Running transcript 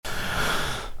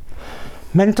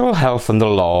Mental health and the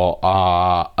law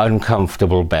are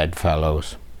uncomfortable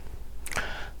bedfellows.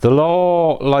 The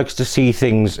law likes to see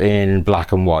things in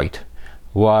black and white,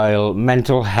 while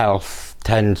mental health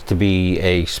tends to be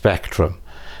a spectrum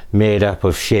made up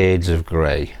of shades of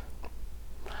grey.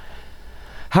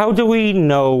 How do we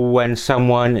know when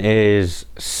someone is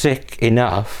sick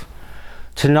enough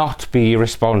to not be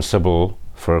responsible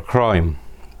for a crime?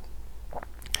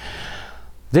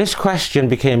 This question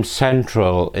became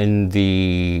central in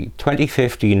the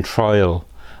 2015 trial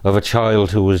of a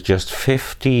child who was just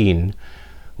 15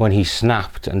 when he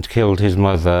snapped and killed his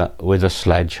mother with a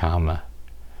sledgehammer.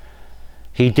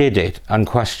 He did it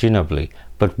unquestionably,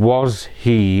 but was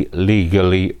he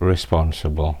legally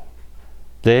responsible?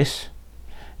 This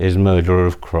is Murder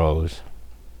of Crows.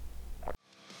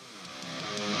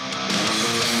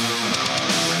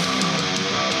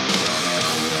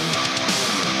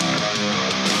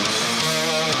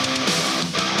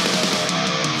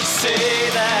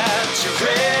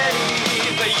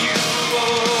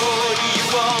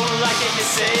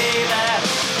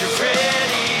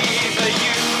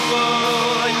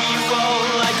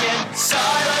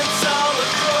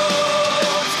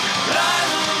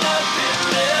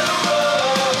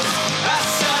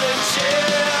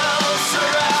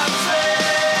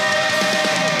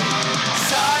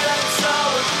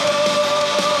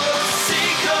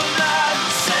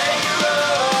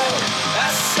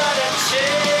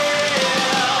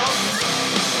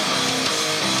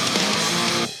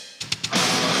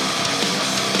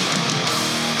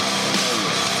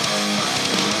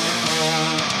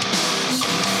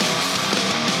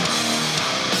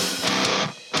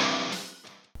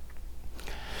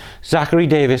 Zachary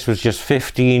Davis was just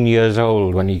 15 years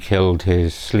old when he killed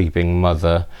his sleeping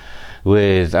mother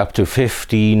with up to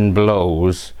 15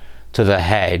 blows to the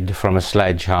head from a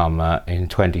sledgehammer in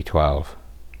 2012.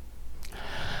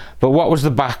 But what was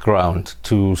the background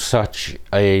to such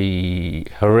a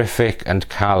horrific and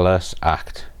callous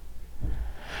act?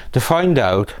 To find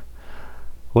out,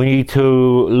 we need to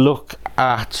look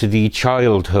at the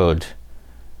childhood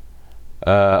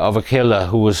of a killer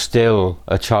who was still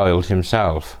a child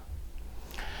himself.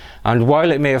 And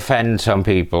while it may offend some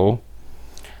people,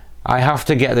 I have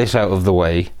to get this out of the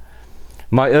way.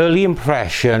 My early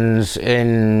impressions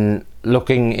in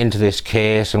looking into this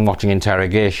case and watching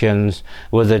interrogations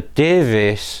were that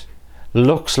Davis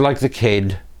looks like the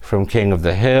kid from King of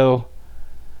the Hill,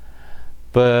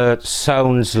 but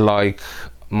sounds like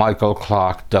Michael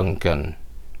Clarke Duncan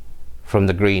from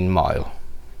the Green Mile.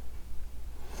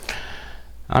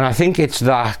 And I think it's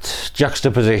that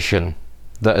juxtaposition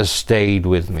that has stayed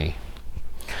with me.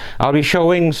 I'll be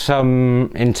showing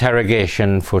some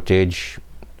interrogation footage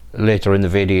later in the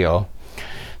video,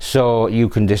 so you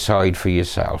can decide for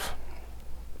yourself.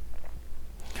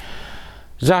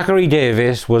 Zachary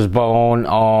Davis was born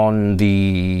on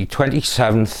the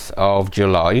 27th of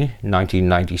July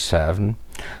 1997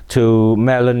 to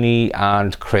Melanie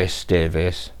and Chris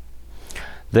Davis.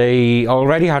 They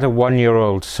already had a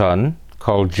 1-year-old son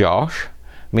called Josh,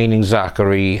 meaning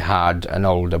Zachary had an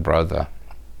older brother.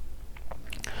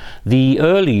 The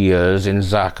early years in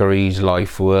Zachary's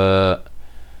life were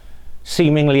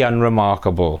seemingly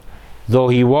unremarkable, though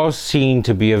he was seen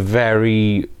to be a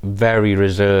very, very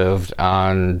reserved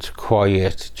and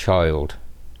quiet child.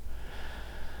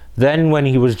 Then, when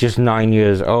he was just 9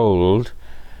 years old,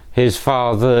 his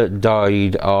father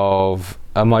died of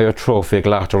amyotrophic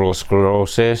lateral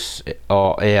sclerosis,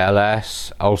 or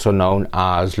ALS, also known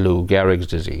as Lou Gehrig's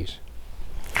disease.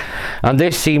 And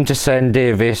this seemed to send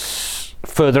Davis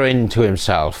further into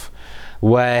himself,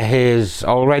 where his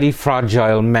already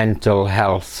fragile mental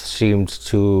health seemed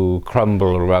to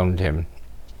crumble around him.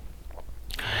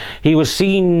 He was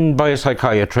seen by a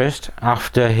psychiatrist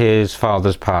after his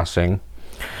father's passing,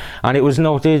 and it was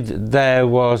noted there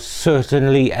was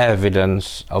certainly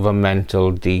evidence of a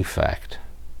mental defect.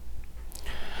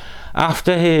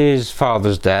 After his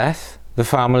father's death, the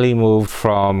family moved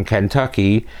from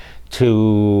Kentucky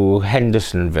to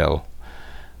Hendersonville,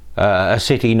 a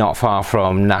city not far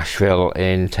from Nashville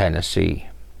in Tennessee.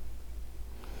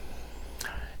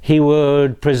 He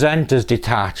would present as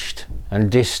detached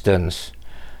and distant,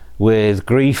 with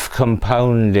grief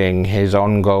compounding his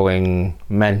ongoing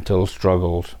mental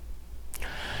struggles.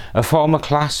 A former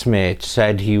classmate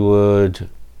said he would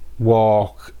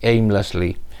walk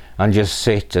aimlessly and just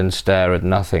sit and stare at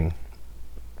nothing.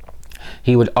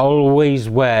 He would always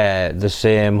wear the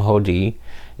same hoodie,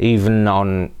 even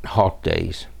on hot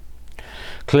days.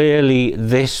 Clearly,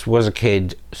 this was a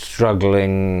kid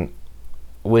struggling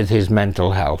with his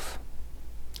mental health.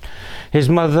 His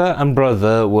mother and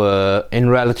brother were, in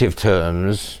relative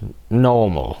terms,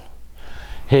 normal.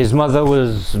 His mother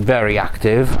was very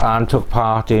active and took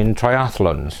part in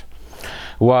triathlons,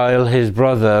 while his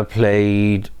brother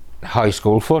played high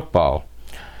school football.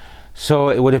 So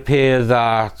it would appear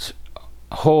that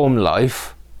home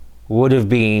life would have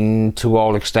been, to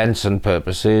all extents and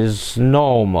purposes,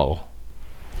 normal.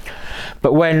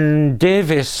 But when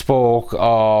Davis spoke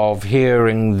of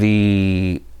hearing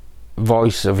the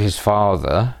voice of his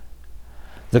father,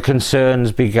 the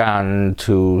concerns began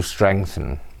to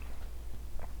strengthen.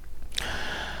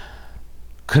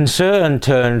 Concern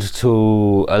turned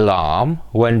to alarm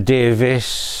when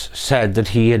Davis said that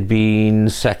he had been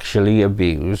sexually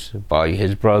abused by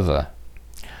his brother.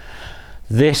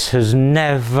 This has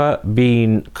never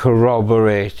been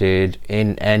corroborated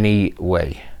in any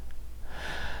way,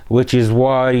 which is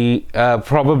why,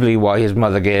 probably why his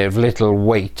mother gave little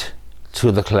weight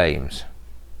to the claims.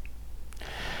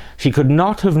 She could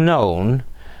not have known,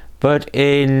 but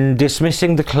in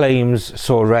dismissing the claims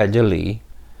so readily,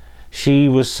 she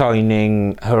was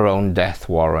signing her own death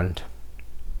warrant.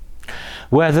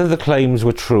 Whether the claims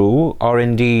were true, or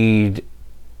indeed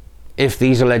if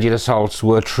these alleged assaults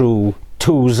were true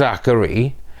to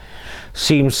Zachary,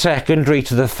 seems secondary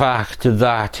to the fact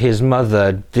that his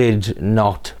mother did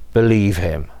not believe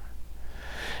him.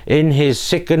 In his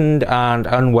sickened and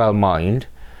unwell mind,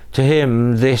 to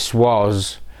him this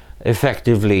was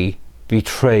effectively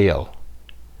betrayal.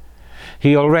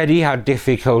 He already had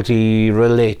difficulty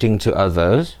relating to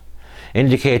others,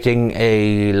 indicating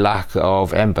a lack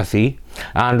of empathy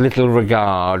and little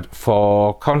regard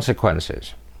for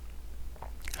consequences.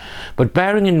 But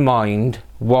bearing in mind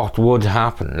what would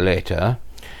happen later,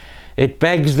 it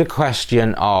begs the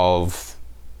question of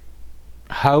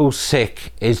how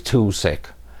sick is too sick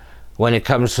when it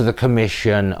comes to the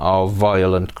commission of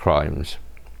violent crimes.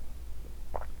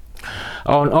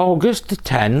 On August the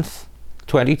 10th,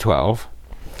 2012,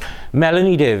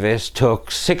 Melanie Davis took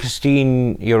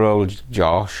 16-year-old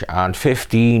Josh and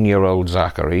 15-year-old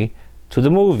Zachary to the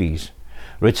movies,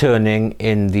 returning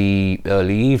in the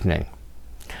early evening.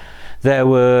 There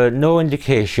were no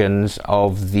indications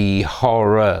of the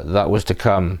horror that was to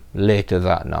come later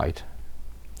that night.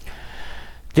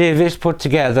 Davis put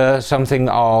together something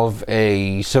of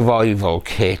a survival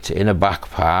kit in a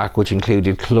backpack, which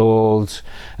included clothes,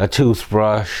 a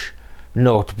toothbrush,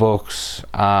 notebooks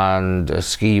and a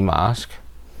ski mask.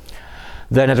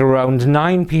 Then at around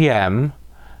 9 p.m,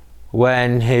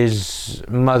 when his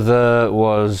mother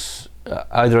was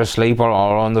either asleep or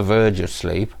on the verge of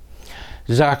sleep,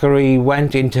 Zachary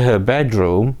went into her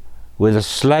bedroom with a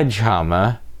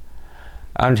sledgehammer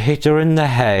and hit her in the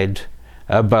head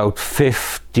about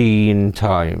 15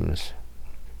 times.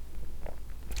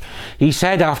 He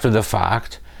said after the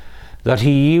fact that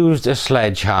he used a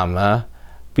sledgehammer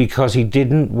because he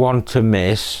didn't want to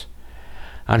miss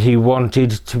and he wanted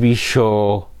to be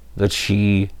sure that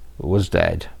she was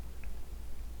dead.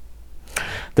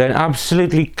 Then,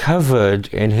 absolutely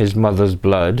covered in his mother's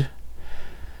blood,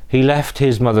 he left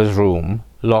his mother's room,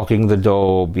 locking the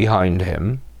door behind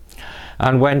him,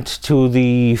 and went to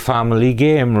the family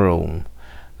game room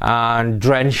and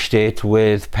drenched it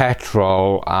with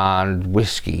petrol and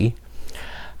whiskey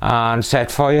and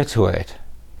set fire to it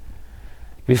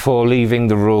before leaving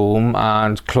the room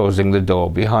and closing the door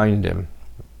behind him.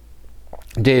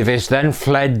 Davis then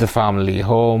fled the family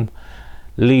home,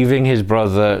 leaving his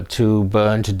brother to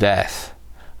burn to death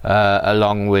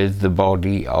along with the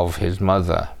body of his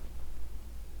mother.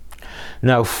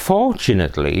 Now,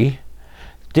 fortunately,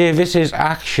 Davis's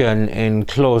action in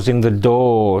closing the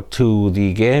door to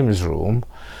the games room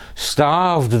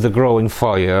starved the growing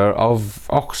fire of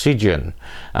oxygen,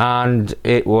 and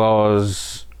it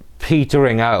was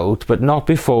petering out, but not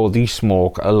before the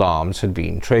smoke alarms had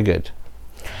been triggered.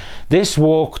 This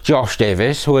woke Josh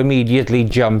Davis, who immediately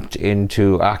jumped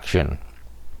into action.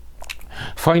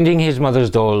 Finding his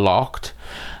mother's door locked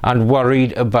and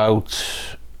worried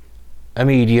about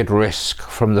immediate risk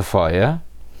from the fire,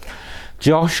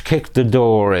 Josh kicked the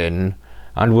door in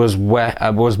and was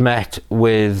met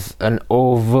with an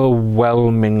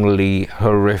overwhelmingly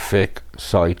horrific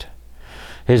sight: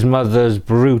 his mother's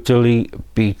brutally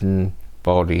beaten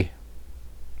body.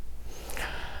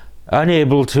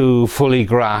 Unable to fully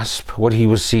grasp what he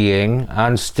was seeing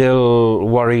and still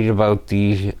worried about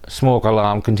the smoke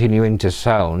alarm continuing to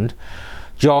sound,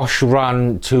 Josh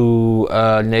ran to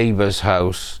a neighbour's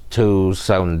house to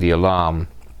sound the alarm.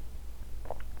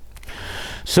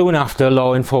 Soon after,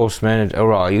 law enforcement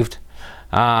arrived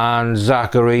and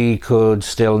Zachary could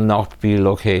still not be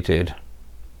located.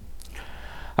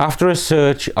 After a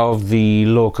search of the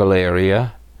local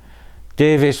area,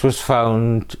 Davis was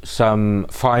found some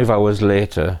 5 hours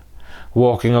later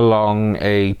walking along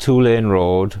a 2-lane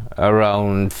road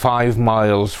around 5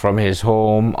 miles from his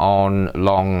home on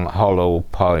Long Hollow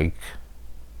Pike.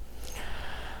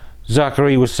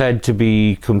 Zachary was said to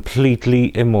be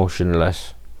completely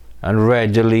emotionless and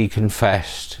readily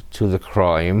confessed to the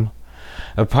crime,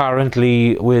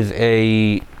 apparently with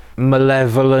a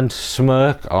malevolent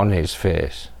smirk on his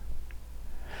face.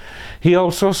 He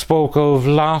also spoke of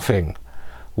laughing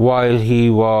while he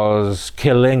was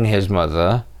killing his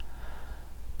mother,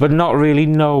 but not really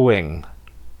knowing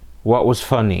what was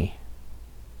funny.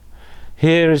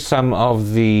 Here is some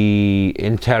of the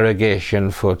interrogation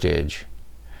footage,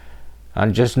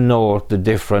 and just note the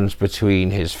difference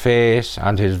between his face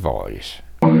and his voice.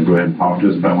 Want to go ahead and talk to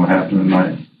us about what happened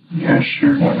tonight? Yes,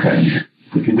 sure. Okay.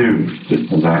 If you do,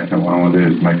 just exactly what I want to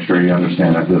do is make sure you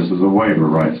understand that this is a waiver,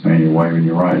 right? Saying you're waiving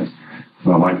your rights.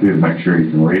 What I'd like to do is make sure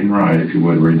you can read and write. If you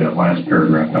would, read that last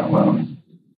paragraph out loud.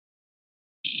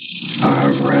 I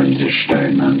have read this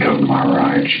statement of my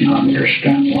rights and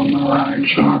understand what my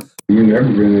rights are. You've never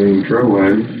been in any trouble,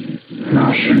 have you?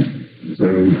 No, sir. So,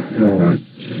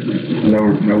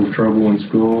 no trouble in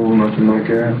school, nothing like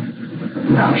that?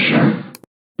 No, sir.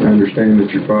 I understand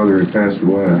that your father had passed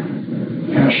away.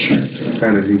 Yes, sir.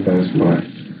 How did he pass away?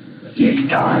 He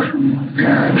died from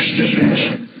Garrett's disease.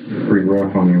 Pretty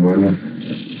rough on you, wasn't it?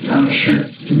 No, sir.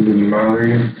 It didn't bother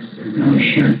you? No,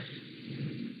 sir.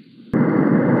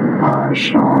 I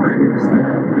saw his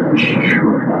therapist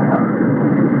shortly after.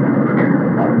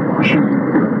 That wasn't a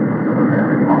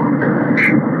very long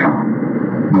duration of time.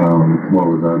 What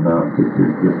was that about?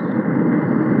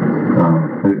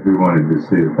 Who wanted to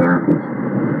see a therapist?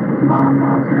 My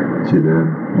mother. She did.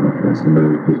 Okay, so there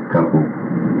was just a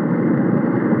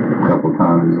couple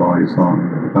times is all you saw.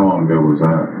 How long ago was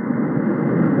that?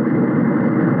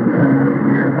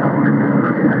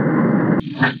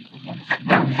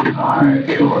 I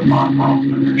killed my mom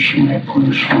in her sleep with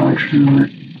a sledgehammer.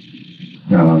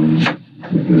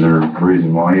 Is there a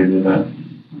reason why you did that?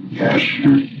 Yes,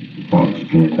 sir. Well,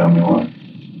 can you tell me why?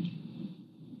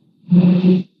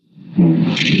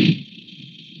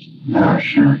 No,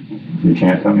 sir. You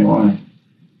can't tell me why?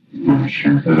 No,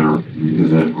 sir. Is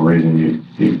there a reason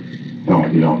you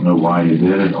don't know why you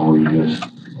did it, or you just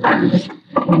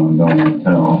don't want to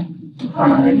tell?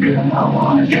 I do know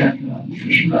why I did it.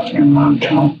 Just nothing to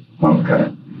tell. Okay.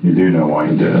 You do know why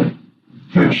you did it?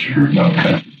 Yes, sir.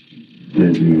 Okay.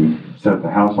 Did you set the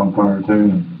house on fire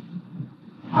too?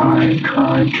 I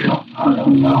tried to. I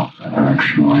don't know if it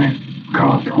actually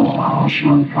got the whole house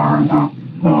on fire now.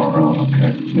 Oh, right,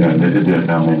 okay. Yeah, it did.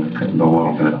 I mean, a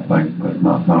little bit, I think, but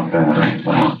not bad or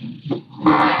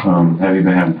anything. Have you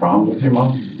been having problems with your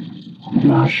mom?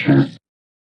 No, sir.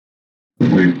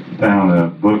 We found a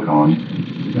book on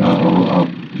a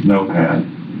notepad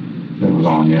that was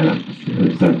on you.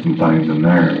 It said some things in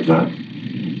there. Is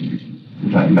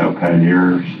that notepad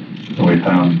yours that we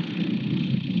found?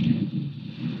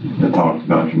 It talks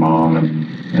about your mom and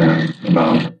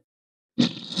about.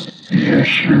 Yes,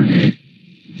 sir.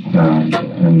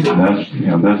 And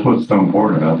that's what's so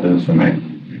important about this. I mean,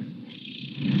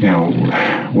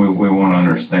 we want to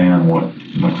understand what.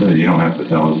 Like I said, you don't have to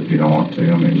tell us if you don't want to.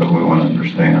 I mean, but we want to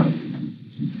understand,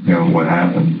 what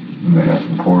happened. I mean, that's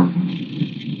important.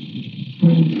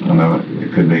 I know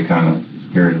it could be kind of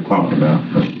scary to talk about,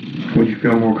 but. Would you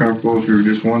feel more comfortable if you were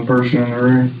just one person in the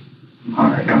room?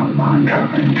 I don't mind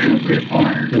having two people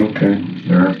here. Okay.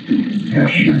 Sure.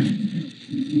 Yes, sir.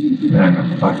 And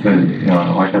like I said,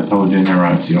 like I told you in your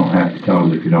rights, you don't have to tell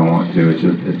us if you don't want to. It's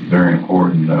very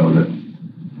important though that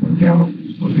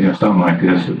something like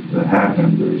this that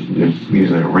happens, there's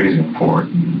usually a reason for it.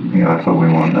 And, that's what we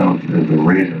want to know is the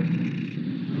reason.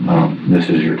 This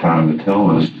is your time to tell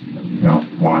us,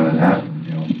 why that happened.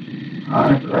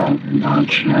 I'd rather not,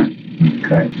 sir.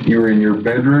 Okay. You were in your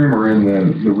bedroom or in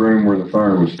the room where the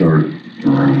fire was started?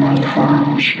 The room where the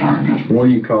fire was started. What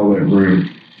do you call that room?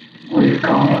 What do you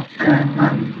call it? Game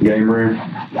room. Game room?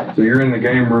 So you're in the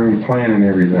game room planning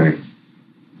everything?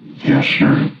 Yes,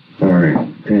 sir. All right.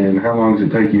 And how long does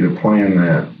it take you to plan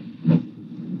that?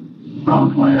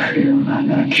 Only a few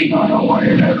minutes, but I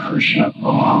waited for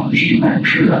several hours to make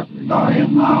sure everybody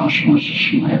in the house was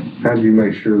asleep. How did you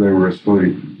make sure they were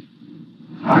asleep?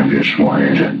 I just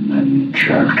waited and then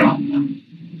checked on them.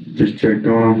 Just checked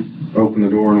on them? Opened the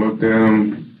door and looked at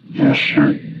them? Yes,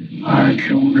 sir. I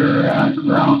killed her at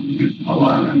around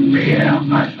 11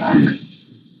 p.m., I think.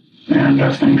 And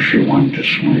I think she went to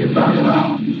sleep at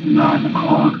around 9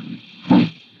 o'clock.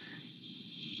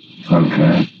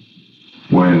 Okay.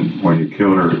 When you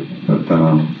killed her,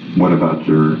 what about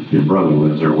your brother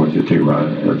lives there with you too, right?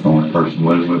 That's the only person who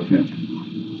lives with you?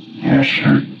 Yes,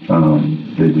 sir.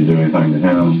 Did you do anything to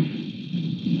him?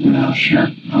 No,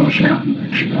 sir. I was kind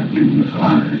of expecting the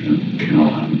fire to kill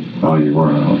him. Oh, you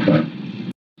were? Okay.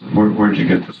 Where'd you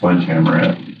get the sledgehammer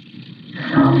at?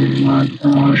 From my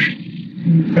garage.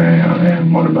 Okay,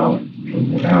 and what about,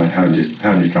 how'd you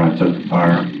try and set the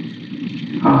fire?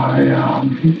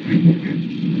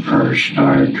 First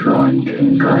I tried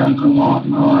to drag the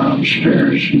lawnmower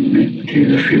upstairs and empty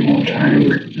the fuel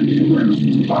tank in the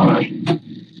room, but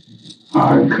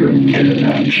I couldn't do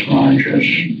that, so I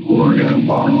just poured a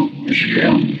bottle of whiskey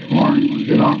on the floor and lit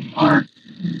it on fire.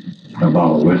 A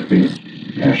bottle of whiskey?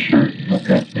 Yes, sir.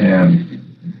 Okay. And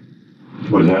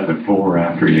was that before or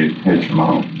after you hit your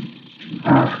mom?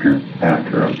 After.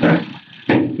 After, okay.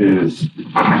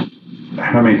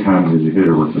 How many times did you hit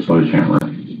her with the sledgehammer?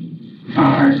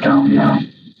 I don't know.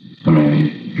 I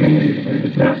mean,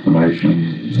 any estimation?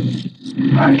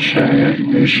 I'd say at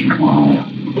least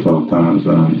 12. 12 times.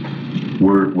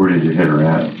 Where did you hit her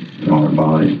at on her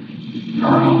body?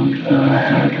 Around the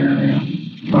head area.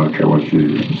 Okay, was she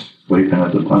sleeping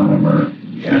at the time, or?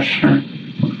 Yes, sir.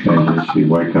 Okay, did she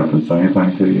wake up and say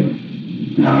anything to you?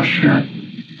 No, sir.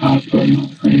 I put my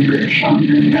fingers on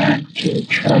her neck to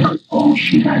check her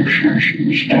pulse and make sure she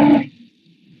was dead.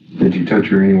 Did you touch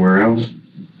her anywhere else?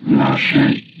 No,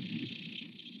 sir.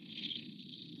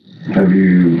 Have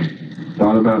you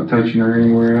thought about touching her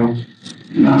anywhere else?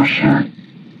 No, sir.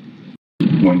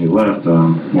 When you left,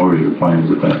 what were your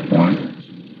plans at that point?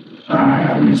 I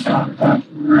haven't thought that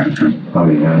forever. Oh,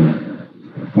 yeah.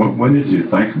 When did you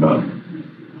think about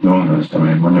doing this? I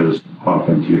mean, when did this pop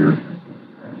into your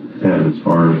head as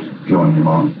far as killing your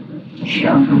mom?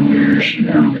 Several years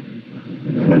ago.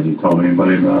 Had you told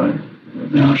anybody about it?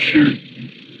 No, sir.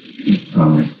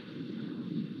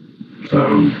 So,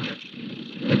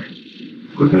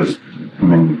 with this, I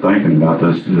mean, thinking about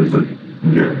this, was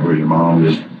your mom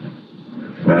just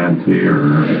bad to you,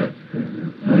 or?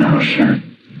 No, sir.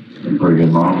 A pretty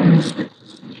good mom? Was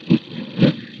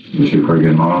she a pretty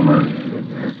good mom, or?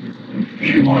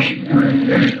 She wasn't very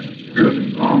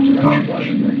good mom, but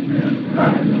she wasn't very good. I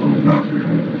don't know.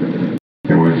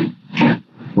 Okay,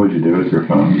 what'd you do with your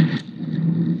phone?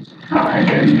 I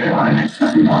didn't do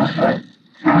anything with it.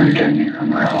 I didn't even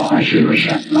realize it was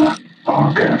in the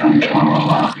pocket until I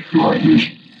left.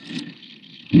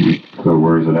 So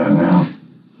where's it at now?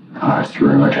 I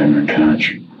threw it in the ditch.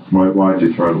 Why'd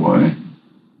you throw it away?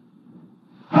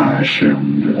 I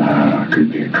assumed I could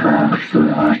be tracked for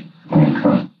that.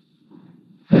 Okay.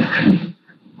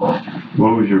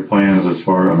 What was your plans as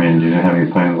far, I mean, you didn't have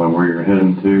any plans on where you're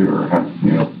heading to, or,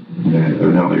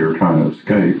 evidently you were trying to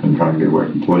escape and trying to get away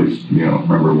from police. You don't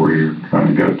remember where you're trying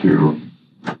to go to?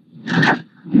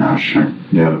 No, sir.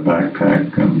 You had a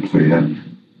backpack, so you had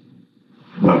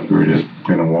stuff, you were just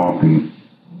going to walk and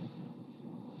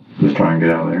just try and get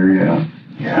out of the area?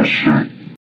 Yes, sir.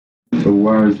 So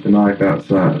why is the knife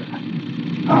outside?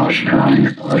 I was trying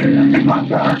to put it into my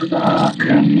backpack,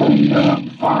 and then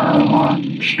the fire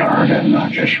alarm started, and I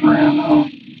just ran out.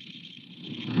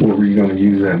 What were you going to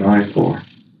use that knife for?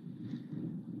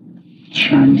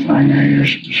 Same thing I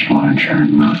used the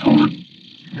sledgehammer for.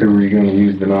 Who were you going to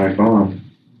use the knife on?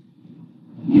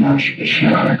 No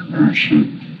specific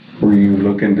person. Were you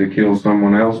looking to kill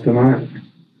someone else tonight?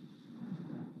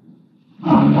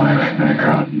 Unless they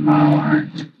got in my way.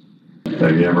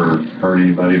 Have you ever hurt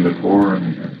anybody before?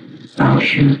 No,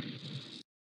 sir.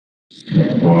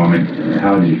 Well, I mean,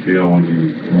 how do you feel when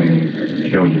you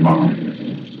killed your mom?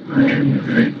 I didn't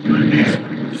feel anything.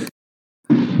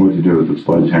 What'd you do with the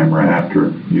sledgehammer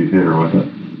after you hit her with it?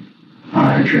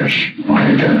 I just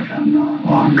laid it in the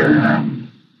laundry room.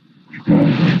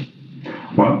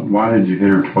 Why did you hit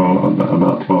her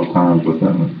about 12 times with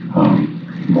that?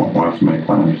 Why so many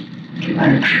times? To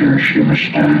make sure she was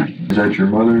dead. Is that your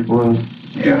mother's blood?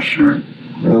 Yes, sir.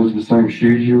 Are those the same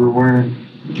shoes you were wearing?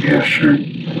 Yes, sir.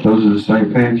 Those are the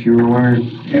same pants you were wearing?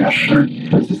 Yes, sir.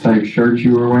 That's the same shirt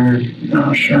you were wearing?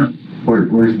 No, sir.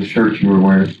 Where's the shirt you were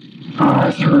wearing?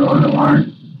 I threw it away.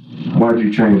 Why'd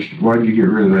you get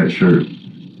rid of that shirt?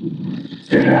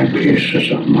 It had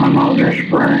pieces of my mother's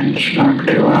brain stuck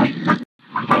to it.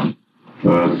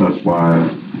 So that's why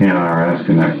he and I are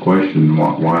asking that question,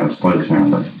 why a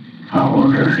sledgehammer? I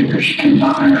would have used a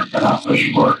knife, but I was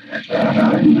worried that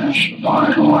I missed the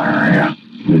vital area.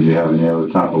 Did you have any other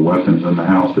type of weapons in the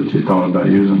house that you thought about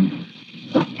using?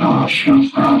 I still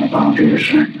thought about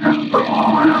using a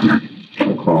claw hammer. A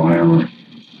claw hammer?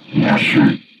 Yes,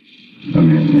 sir. I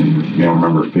mean, you don't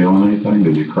remember feeling anything?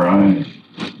 Did you cry?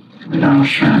 No,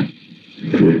 sir.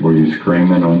 Were you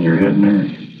screaming when you were hitting her?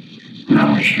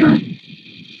 No, sir.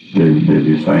 Did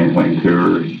you say anything to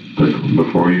her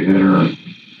before you hit her?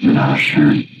 No,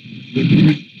 sir. Did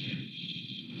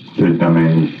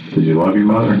you love your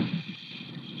mother?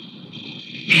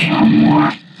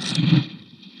 Somewhat.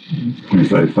 When you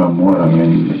say somewhat, I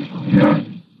mean, you know,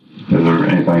 is there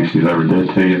anything she's ever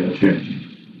did to you that you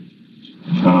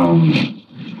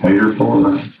hate her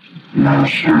for? No,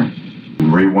 sir.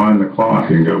 Rewind the clock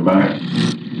and go back.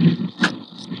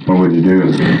 What would you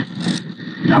do?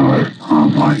 No,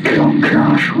 I'd like to kill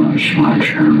Josh with a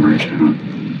sledgehammer too.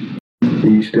 Do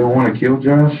you still want to kill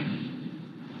Josh?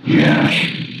 Yes.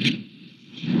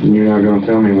 You're not going to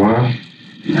tell me why?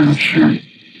 No, sir.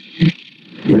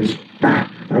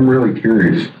 I'm really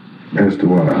curious as to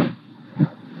why.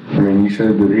 I mean, you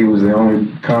said that he was the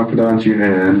only confidant you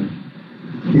had.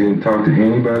 You didn't talk to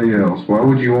anybody else. Why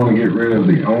would you want to get rid of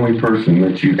the only person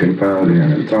that you confide in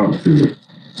and talk to?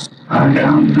 I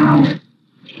don't know.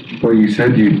 Well, you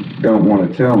said you don't want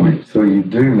to tell me, so you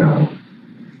do know.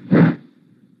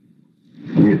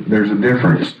 There's a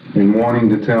difference in wanting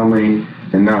to tell me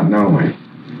and not knowing.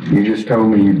 You just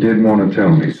told me you did want to tell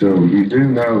me, so you do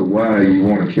know why you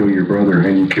want to kill your brother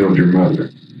and you killed your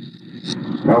mother.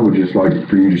 I would just like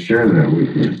for you to share that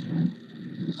with me.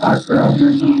 I'd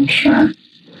rather not, sir.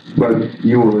 But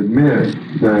you will admit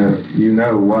that you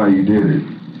know why you did it.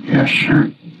 Yes,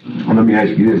 sir. Well, let me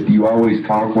ask you this. Do you always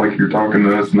talk like you're talking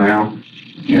to us now?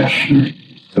 Yes, sir.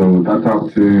 So if I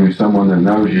talk to someone that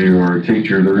knows you or a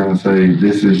teacher, they're going to say,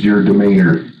 this is your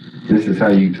demeanor. This is how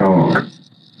you talk.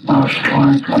 Most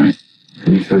likely.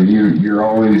 And so you're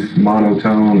always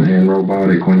monotone and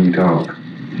robotic when you talk.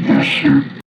 Yes, sir.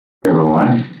 You ever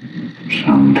laugh?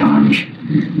 Sometimes.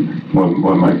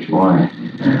 What makes you laugh?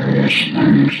 Various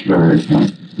things. Various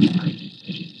things.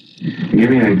 Give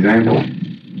me an example.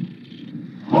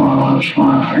 Well, I was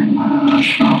laughing my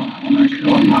ass off when I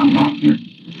killed my mother.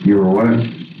 You were what?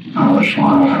 I was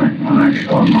laughing when I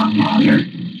killed my mother.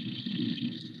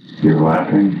 You were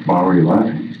laughing? Why were you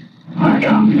laughing? I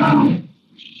don't know.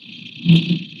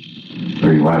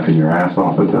 Were you laughing your ass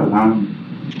off at that time?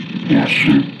 Yes,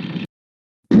 sir.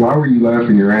 Why were you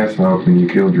laughing your ass off when you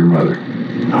killed your mother?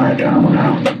 I don't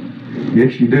know.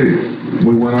 Yes, you do.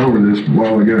 We went over this a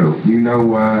while ago. You know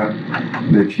why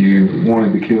that you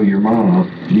wanted to kill your mom.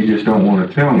 You just don't want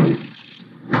to tell me.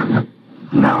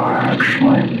 No, I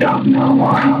actually don't know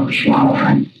why I was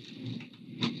laughing.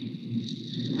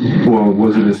 Well,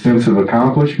 was it a sense of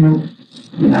accomplishment?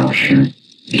 No, sir.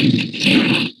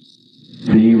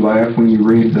 Do you laugh when you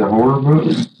read the horror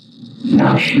books?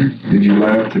 No, sir. Did you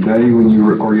laugh today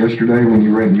or yesterday when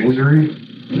you read Misery?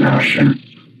 No, sir.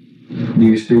 Do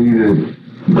you see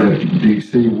do you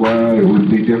see why it would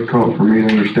be difficult for me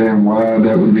to understand why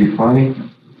that would be funny?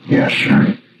 Yes,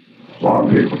 sir. A lot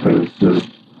of people say it's just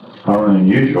highly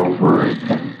unusual for a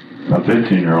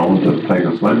 15-year-old to take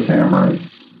a sledgehammer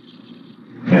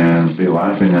and be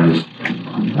laughing his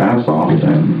ass off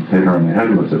and hit her in the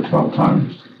head with it 12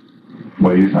 times.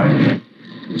 What do you think?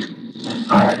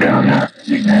 I don't have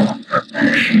any more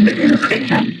information to give to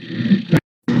you.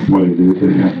 What did he do to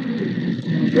you?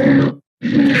 They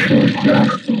initially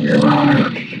definitely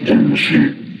arrived in Tennessee.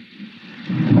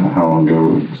 How long ago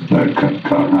was that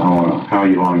how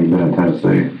long you been in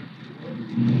Tennessee?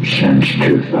 Since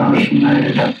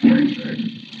 2008, I think,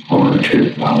 or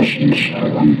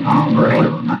 2007. I don't really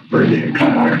remember the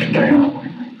exact date.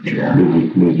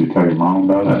 Did you tell your mom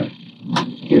about it?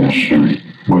 Yes, sir.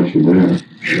 What'd she do?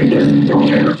 She didn't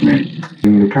believe me.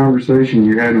 In the conversation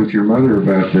you had with your mother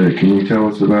about that, can you tell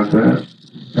us about that?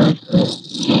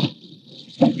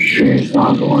 She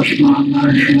thought it was my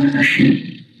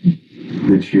imagination.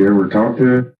 Did she ever talk to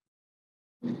her?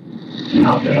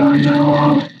 Not that I know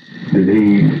of. Did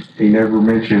he never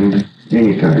mentioned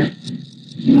anything?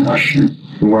 No, sir.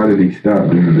 Why did he stop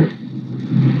doing it?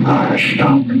 I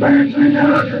stopped bathing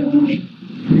after this.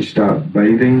 You stopped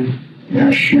bathing?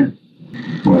 Yes, sir.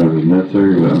 Well, it was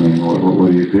necessary, but I mean,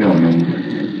 what do you feel? I mean,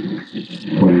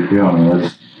 what do you feel? I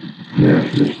mean,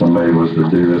 if somebody was to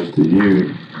do this to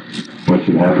you, what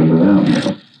should happen to them?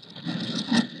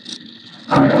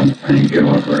 I don't think it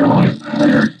would really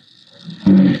matter.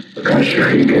 Because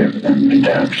if you give them the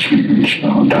death sentence,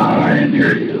 they'll die, and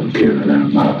if you give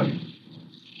them a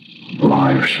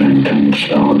life sentence,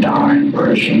 they'll die in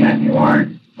prison anyway.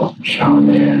 So in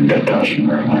the end, it doesn't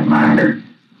really matter.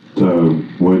 So,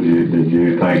 did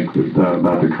you think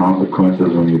about the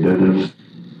consequences when you did this?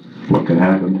 What can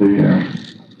happen to you?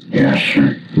 Yes,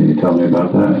 sir. Can you tell me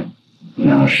about that?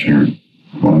 No, sir.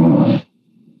 Why not?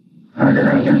 I'd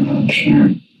rather not,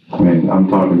 sir. I mean, I'm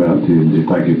talking about, do you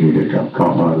think if you get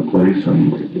caught by the police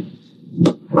and do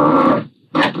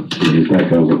you think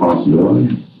that was a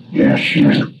possibility? Yes,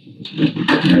 sir.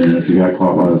 And if you got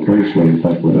caught by the police, what do you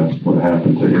think would have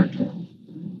happened to you?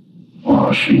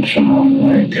 Well, since I'm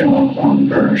only killing one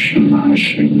person, I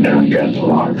seem to get the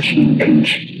life sentence.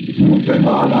 But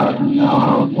I don't know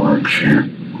how it works here.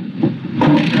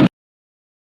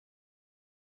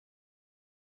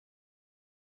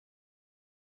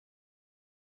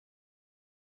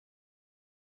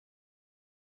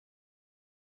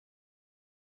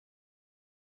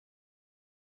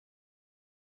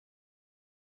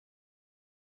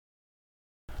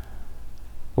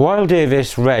 While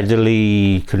Davis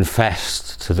readily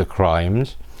confessed to the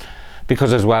crimes,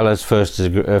 because as well as first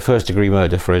degree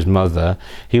murder for his mother,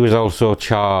 he was also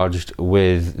charged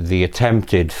with the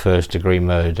attempted first degree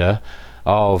murder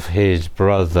of his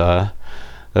brother,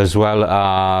 as well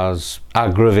as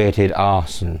aggravated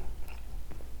arson.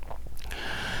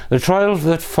 The trial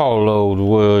that followed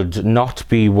would not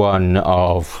be one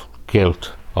of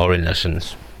guilt or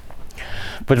innocence,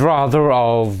 but rather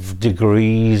of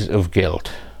degrees of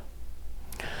guilt.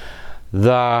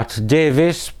 That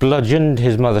Davis bludgeoned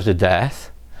his mother to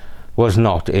death was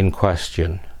not in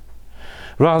question.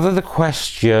 Rather, the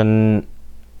question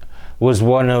was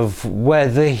one of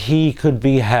whether he could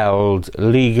be held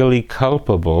legally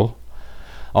culpable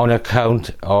on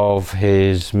account of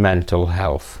his mental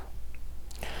health.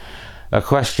 A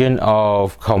question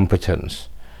of competence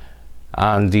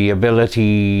and the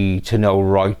ability to know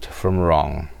right from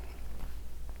wrong.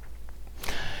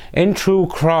 In true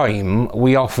crime,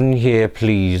 we often hear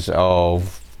pleas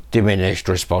of diminished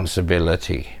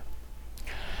responsibility.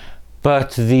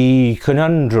 But the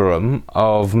conundrum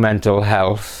of mental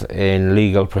health in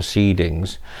legal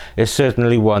proceedings is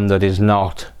certainly one that is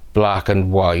not black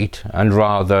and white, and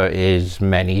rather is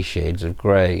many shades of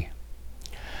grey.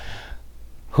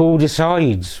 Who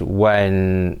decides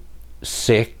when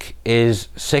sick is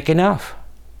sick enough?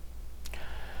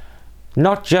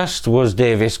 Not just was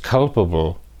Davis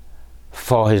culpable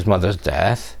for his mother's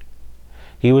death,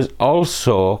 he was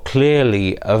also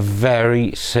clearly a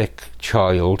very sick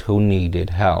child who needed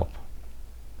help.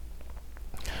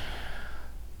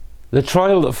 The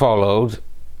trial that followed,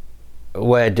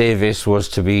 where Davis was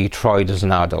to be tried as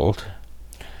an adult,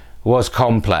 was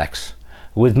complex,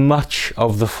 with much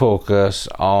of the focus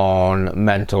on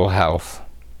mental health.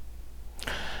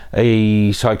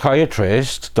 A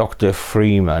psychiatrist, Dr.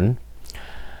 Freeman,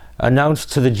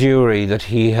 announced to the jury that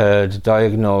he had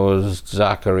diagnosed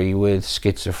Zachary with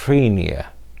schizophrenia,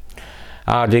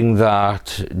 adding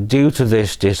that due to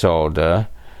this disorder,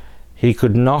 he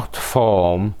could not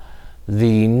form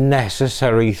the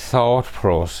necessary thought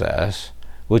process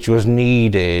which was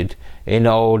needed in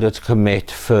order to commit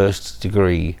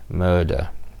first-degree murder.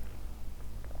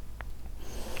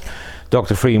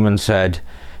 Dr. Freeman said,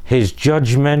 "His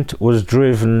judgment was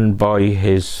driven by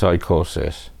his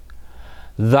psychosis.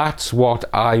 That's what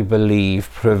I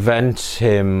believe prevents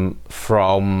him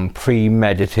from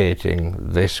premeditating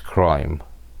this crime."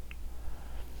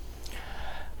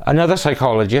 Another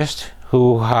psychologist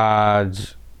who had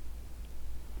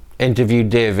interviewed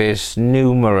Davis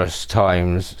numerous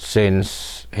times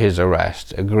since his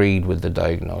arrest agreed with the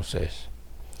diagnosis.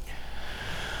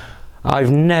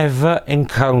 "I've never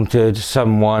encountered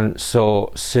someone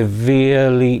so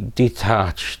severely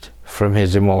detached from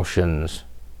his emotions,"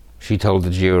 she told the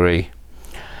jury,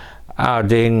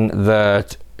 adding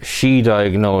that she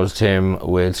diagnosed him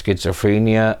with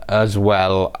schizophrenia as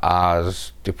well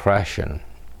as depression.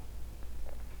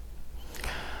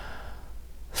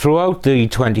 Throughout the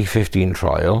 2015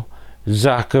 trial,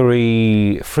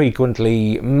 Zachary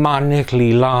frequently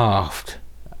manically laughed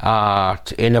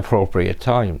at inappropriate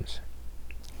times.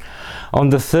 On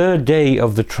the third day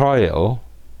of the trial,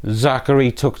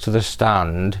 Zachary took to the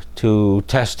stand to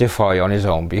testify on his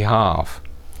own behalf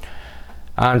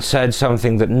and said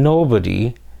something that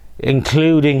nobody,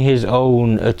 including his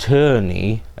own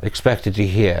attorney, expected to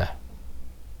hear.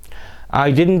 "I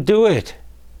didn't do it,"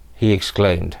 he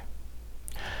exclaimed.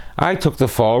 "I took the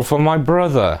fall for my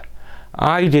brother.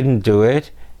 I didn't do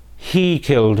it. He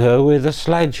killed her with a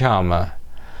sledgehammer,"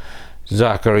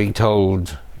 Zachary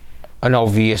told an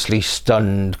obviously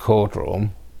stunned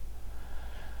courtroom.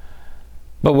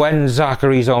 But when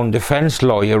Zachary's own defense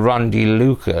lawyer, Randy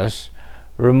Lucas,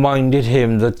 reminded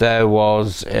him that there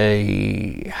was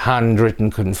a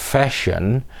handwritten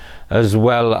confession as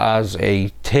well as a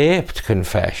taped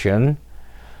confession,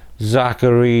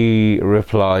 Zachary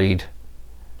replied,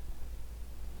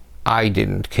 "I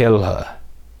didn't kill her."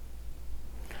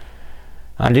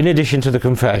 And in addition to the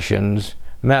confessions,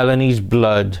 Melanie's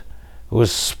blood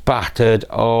was spattered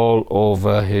all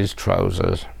over his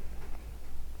trousers.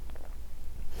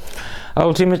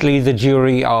 Ultimately, the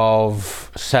jury of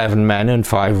 7 men and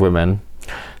 5 women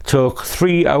took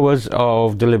 3 hours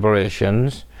of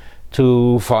deliberations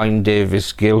to find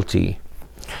Davis guilty,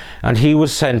 and he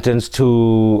was sentenced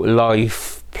to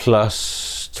life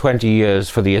plus 20 years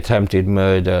for the attempted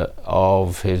murder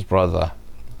of his brother.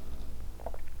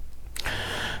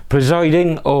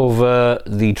 Presiding over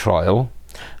the trial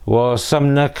was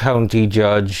Sumner County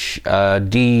Judge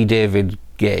D. David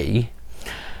Gay,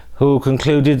 who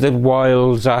concluded that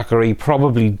while Zachary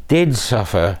probably did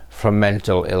suffer from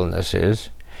mental illnesses,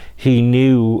 he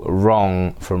knew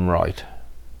wrong from right.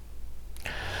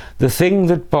 The thing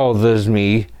that bothers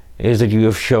me is that you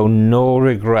have shown no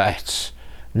regrets,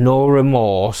 no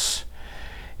remorse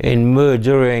in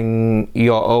murdering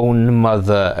your own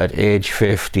mother at age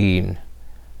 15,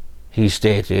 he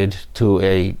stated to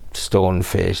a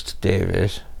stone-faced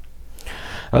Davis.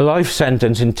 A life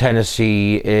sentence in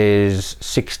Tennessee is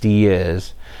 60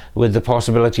 years, with the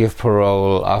possibility of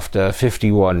parole after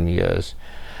 51 years,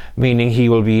 meaning he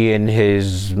will be in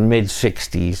his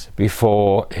mid-60s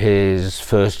before his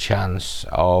first chance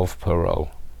of parole.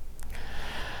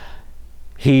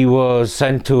 He was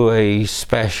sent to a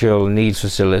special needs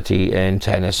facility in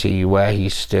Tennessee where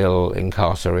he's still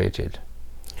incarcerated.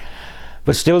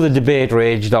 But still the debate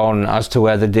raged on as to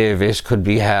whether Davis could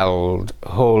be held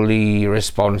wholly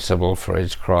responsible for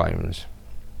his crimes.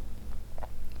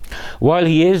 While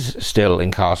he is still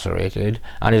incarcerated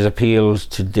and his appeals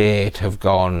to date have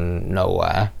gone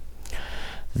nowhere,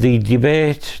 the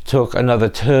debate took another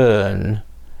turn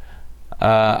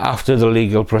after the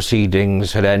legal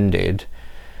proceedings had ended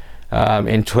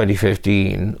in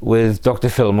 2015, with Dr.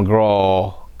 Phil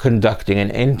McGraw conducting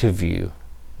an interview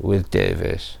with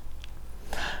Davis,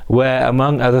 where,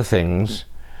 among other things,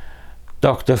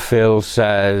 Dr. Phil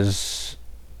says,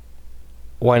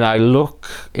 "When I look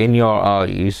in your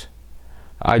eyes,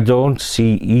 I don't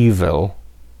see evil,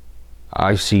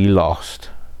 I see lost."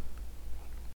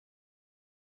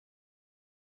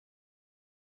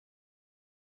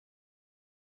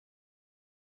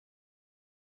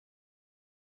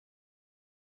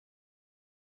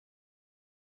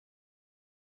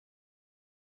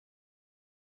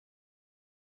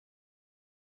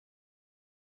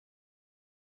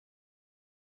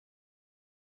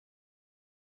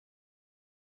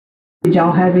 Did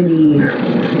y'all have any,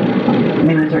 I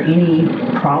mean, was there any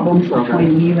problems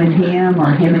between you and him, or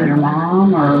him and your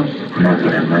mom, or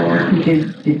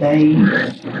did they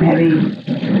have any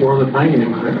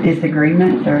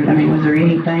disagreements, or, I mean, was there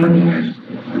anything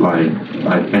Like,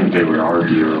 I think they would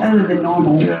argue. other than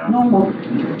normal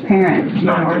parents?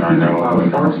 Not that I know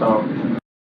of.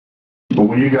 But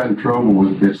when you got in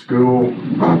trouble at school,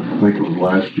 I think it was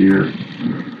last year,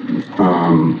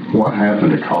 what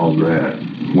happened to cause that?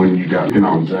 When you got in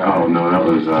on that? Oh, no, that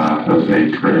was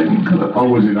 8th grade. Oh,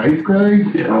 was it 8th grade?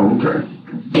 Yeah. Oh, okay.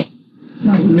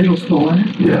 No, middle school.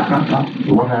 Yeah.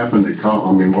 What happened to cause,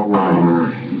 I mean, what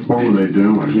were they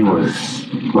doing? He was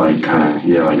like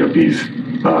like a piece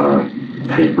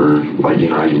paper, like, you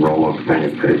know how you roll up a thing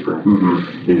of paper.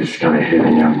 Mm-hmm. He was just kind of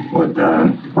hitting him with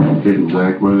that. Hitting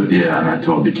Zach with it? Yeah, and I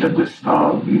told the kid to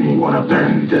stop, and he went up there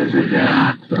and did it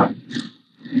again. So,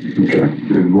 Okay.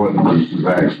 And what was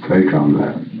Zach's take on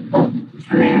that?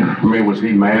 I mean, was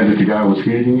he mad that the guy was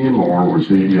hitting him, or was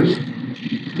he just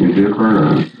indifferent,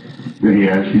 or did he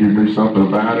ask you to do something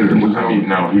about it? Or was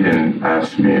no, he didn't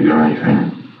ask me to do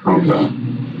anything. Okay.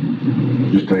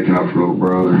 Just taking up for little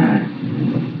brother.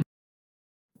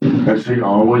 Has he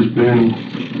always been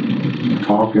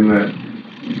talking that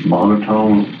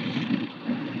monotone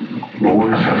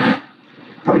voice?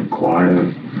 Like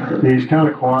quiet. He's kind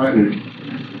of quiet.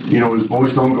 You know, his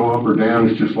voice don't go up or down.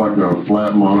 It's just like a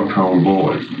flat monotone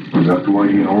voice. Is that the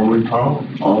way he normally talks?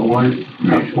 Always?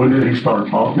 When did he start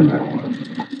talking that way?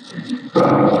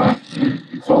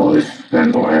 It's always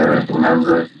been the way I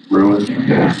remember it. Really?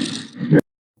 Yeah.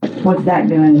 What's Zach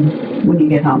doing when you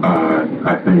get home?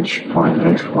 I think she's playing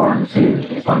Xbox.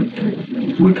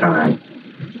 We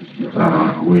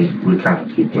kind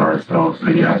of keep to ourselves,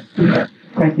 I guess. Yeah.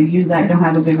 Okay, so you and Zach don't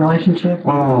have a good relationship?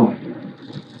 Well,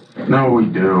 no, we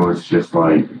do. It's just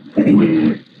like I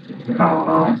don't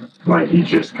know, like he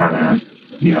just kind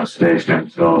of, stays to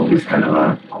himself. He's kind of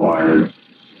a quiet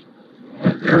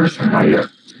person, I guess.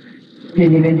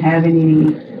 Did you been have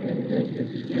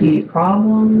any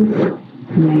problems?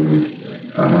 I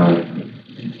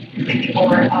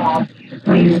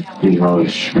mean, he's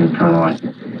always been kind of like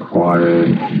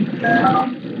quiet,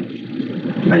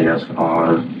 I guess,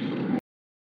 odd.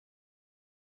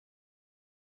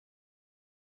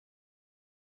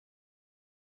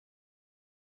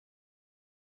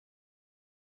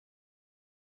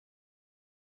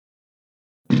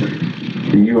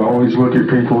 Do you always look at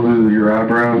people through your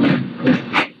eyebrows?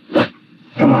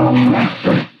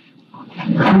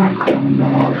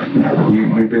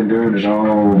 You've been doing it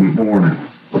all morning.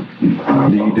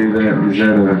 Do you do that?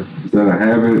 Is that a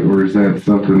habit, or is that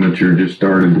something that you're just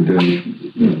starting to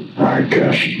do? I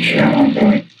guess, yeah,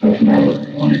 I've never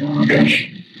really noticed.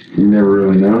 You never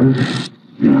really noticed?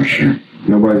 No, sir.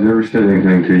 Nobody's ever said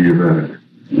anything to you about it?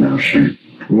 No, sir.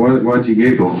 Why'd you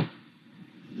giggle?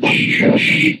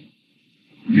 Just,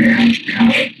 yeah.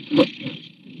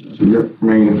 I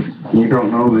mean, you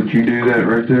don't know that you do that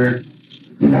right there?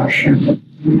 No, sir.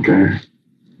 Okay.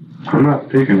 I'm not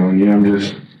picking on you, I'm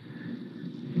just...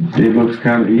 It looks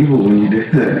kind of evil when you do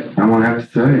that, I'm gonna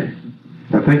have to say.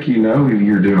 I think you know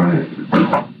you're doing it.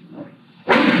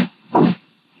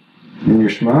 And you're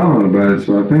smiling about it,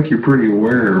 so I think you're pretty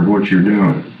aware of what you're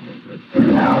doing.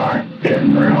 No, I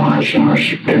didn't realize I was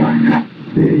doing it.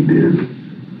 Yeah, you did.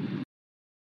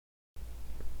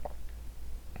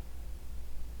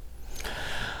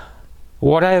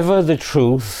 Whatever the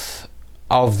truth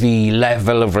of the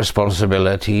level of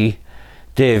responsibility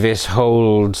Davis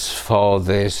holds for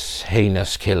this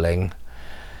heinous killing,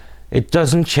 it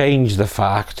doesn't change the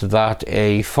fact that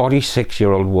a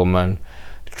 46-year-old woman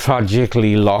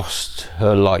tragically lost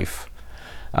her life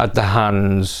at the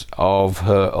hands of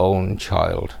her own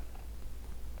child.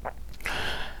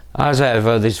 As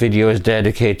ever, this video is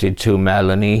dedicated to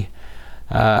Melanie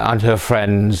and her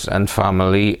friends and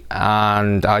family,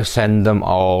 and I send them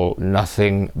all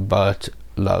nothing but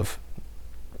love.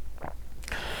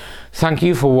 Thank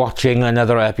you for watching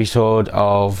another episode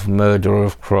of Murder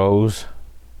of Crows.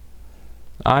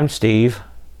 I'm Steve,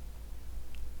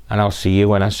 and I'll see you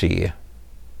when I see you.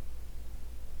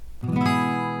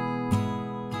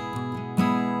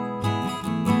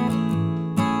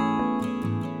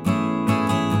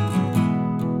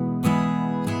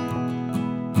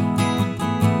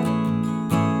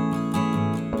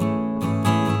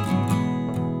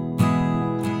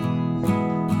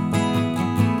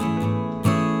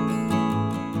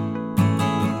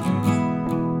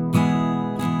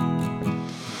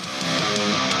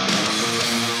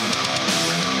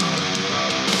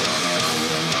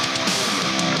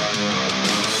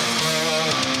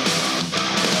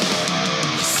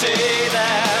 Say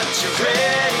that you're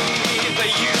ready, but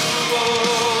you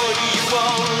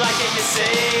won't like it. You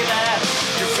say that